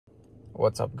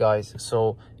What's up, guys?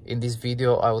 So in this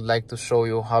video I would like to show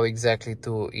you how exactly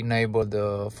to enable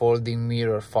the folding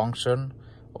mirror function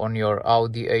on your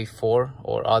Audi A4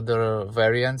 or other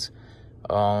variants.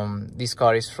 This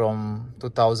car is from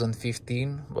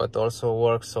 2015 but also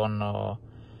works on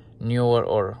newer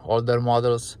or older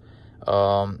models.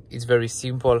 It's very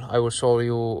simple. I will show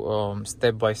you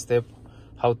step by step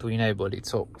how to enable it.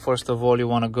 So first of all, you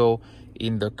want to go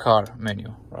in the car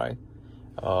menu, right?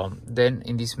 Then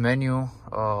in this menu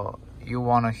you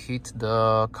want to hit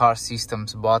the car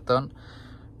systems button,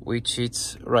 which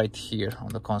is right here on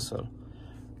the console.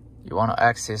 You want to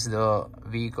access the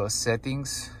vehicle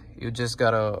settings. You just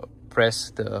gotta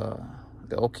press the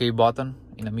OK button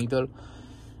in the middle,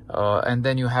 and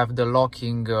then you have the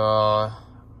locking, the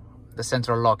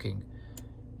central locking.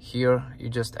 Here you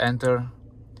just enter,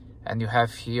 and you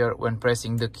have here, when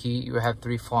pressing the key, you have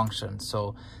three functions.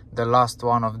 So the last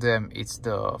one of them, it's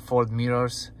the fold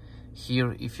mirrors.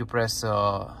 Here, if you press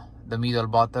the middle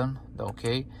button, the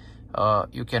OK,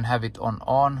 you can have it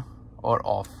on or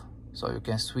off. So you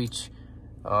can switch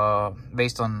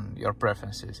based on your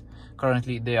preferences.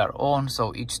 Currently they are on,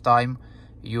 so each time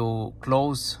you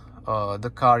close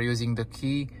the car using the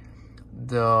key,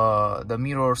 the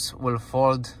mirrors will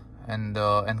fold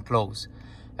and close.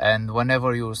 And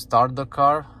whenever you start the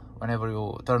car, whenever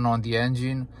you turn on the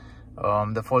engine,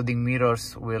 the folding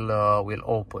mirrors will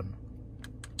open.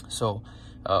 So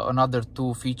another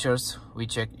two features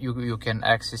which you can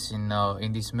access in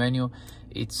this menu,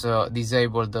 it's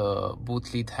disable the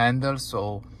boot lid handle.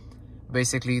 So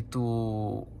basically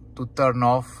to turn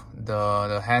off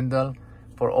the handle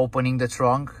for opening the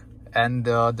trunk, and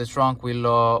the trunk will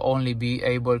only be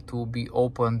able to be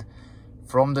opened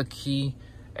from the key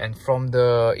and from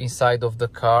the inside of the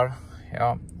car.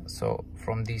 Yeah, so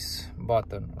from this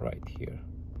button right here,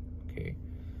 okay,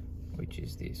 which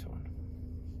is this one.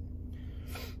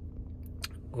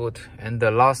 Good. And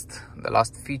the last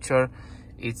feature,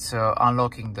 it's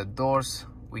unlocking the doors,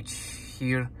 which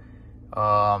here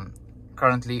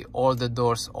currently all the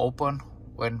doors open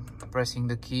when pressing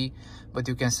the key, but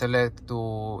you can select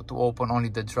to open only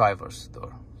the driver's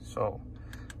door. So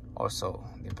also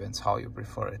depends how you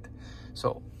prefer it.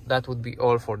 So that would be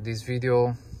all for this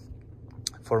video.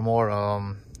 For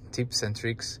more tips and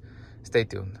tricks, stay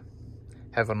tuned.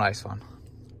 Have a nice one.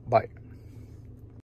 Bye.